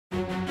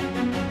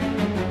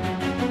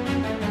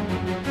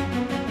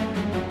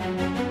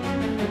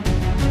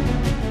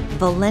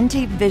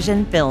Valenti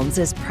Vision Films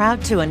is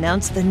proud to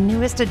announce the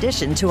newest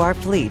addition to our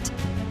fleet,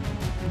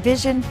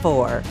 Vision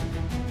 4.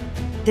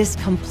 This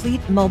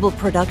complete mobile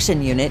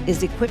production unit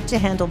is equipped to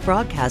handle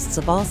broadcasts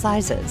of all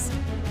sizes.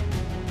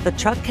 The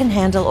truck can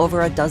handle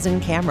over a dozen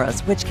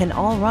cameras, which can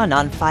all run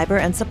on fiber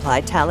and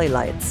supply tally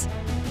lights.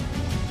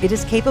 It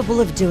is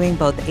capable of doing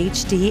both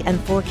HD and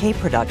 4K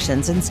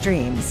productions and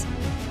streams.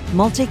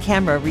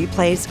 Multi-camera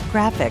replays,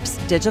 graphics,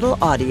 digital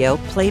audio,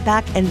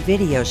 playback, and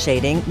video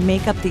shading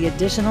make up the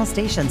additional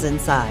stations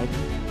inside.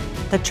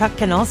 The truck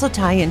can also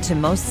tie into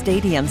most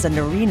stadiums and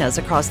arenas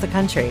across the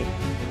country.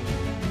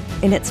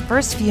 In its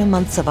first few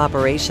months of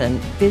operation,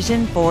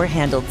 Vision 4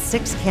 handled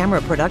 6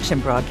 camera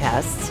production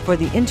broadcasts for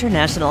the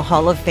International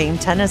Hall of Fame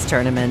tennis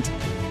tournament,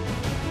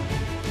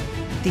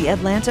 the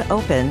Atlanta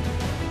Open,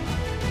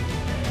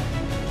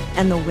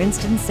 and the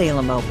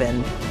Winston-Salem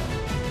Open,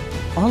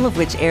 all of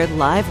which aired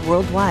live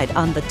worldwide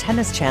on the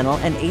Tennis Channel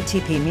and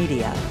ATP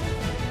Media.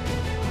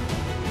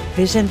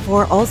 Vision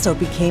 4 also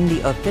became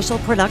the official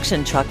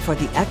production truck for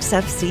the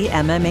XFC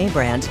MMA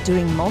brand,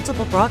 doing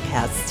multiple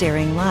broadcasts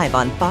airing live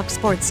on Fox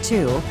Sports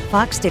 2,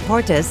 Fox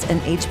Deportes, and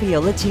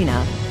HBO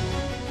Latina.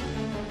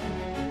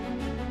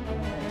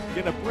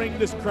 Gonna bring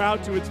this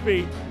crowd to its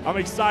feet. I'm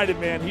excited,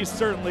 man. He's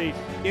certainly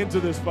into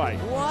this fight.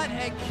 What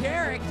a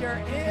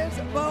character is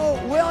Mo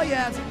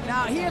Williams.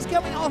 Now, he is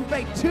coming off of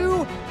a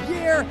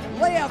 2-year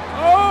layoff.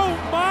 Oh,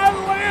 my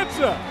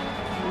Lanza!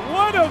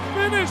 What a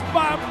finish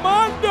by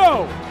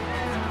Mondo!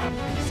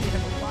 See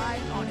him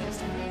right on his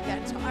feet.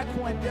 That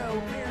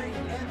taekwondo, very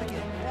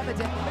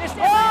evident.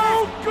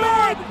 Oh,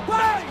 good!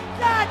 Wow!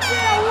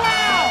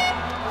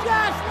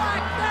 Just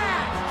like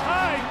that!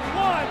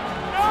 Taekwondo!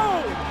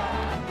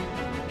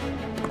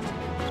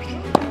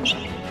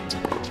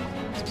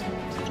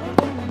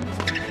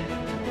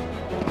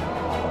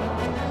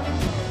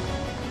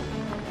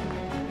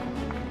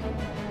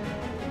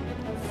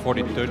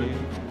 40-30.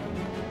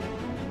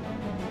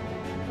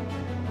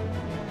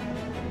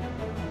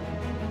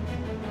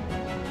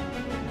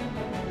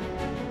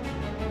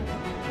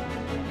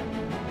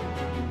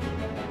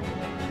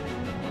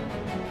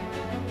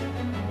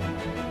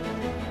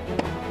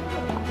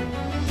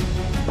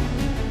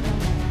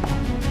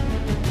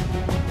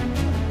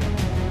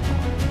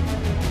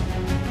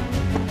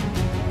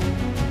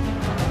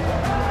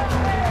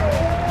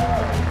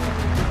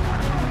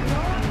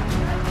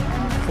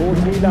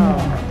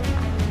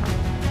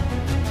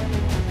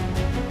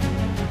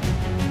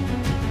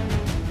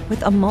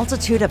 With a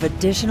multitude of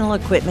additional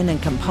equipment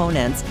and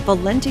components,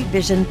 Valenti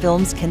Vision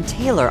Films can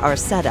tailor our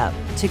setup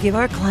to give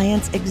our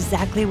clients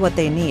exactly what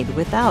they need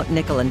without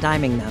nickel and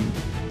diming them.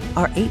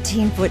 Our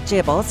 18-foot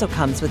jib also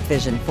comes with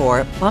Vision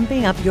 4,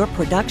 bumping up your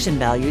production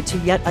value to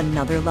yet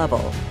another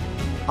level.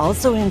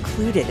 Also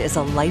included is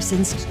a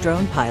licensed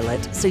drone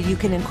pilot, so you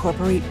can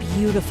incorporate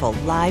beautiful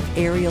live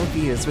aerial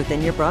views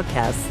within your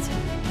broadcasts.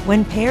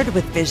 When paired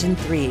with Vision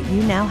 3,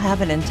 you now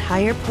have an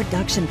entire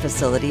production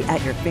facility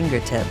at your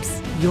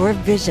fingertips. Your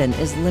vision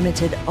is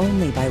limited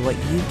only by what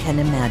you can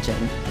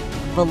imagine.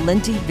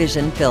 Valenti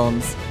Vision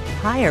Films.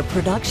 Higher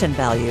production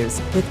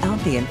values without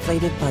the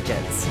inflated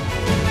budgets.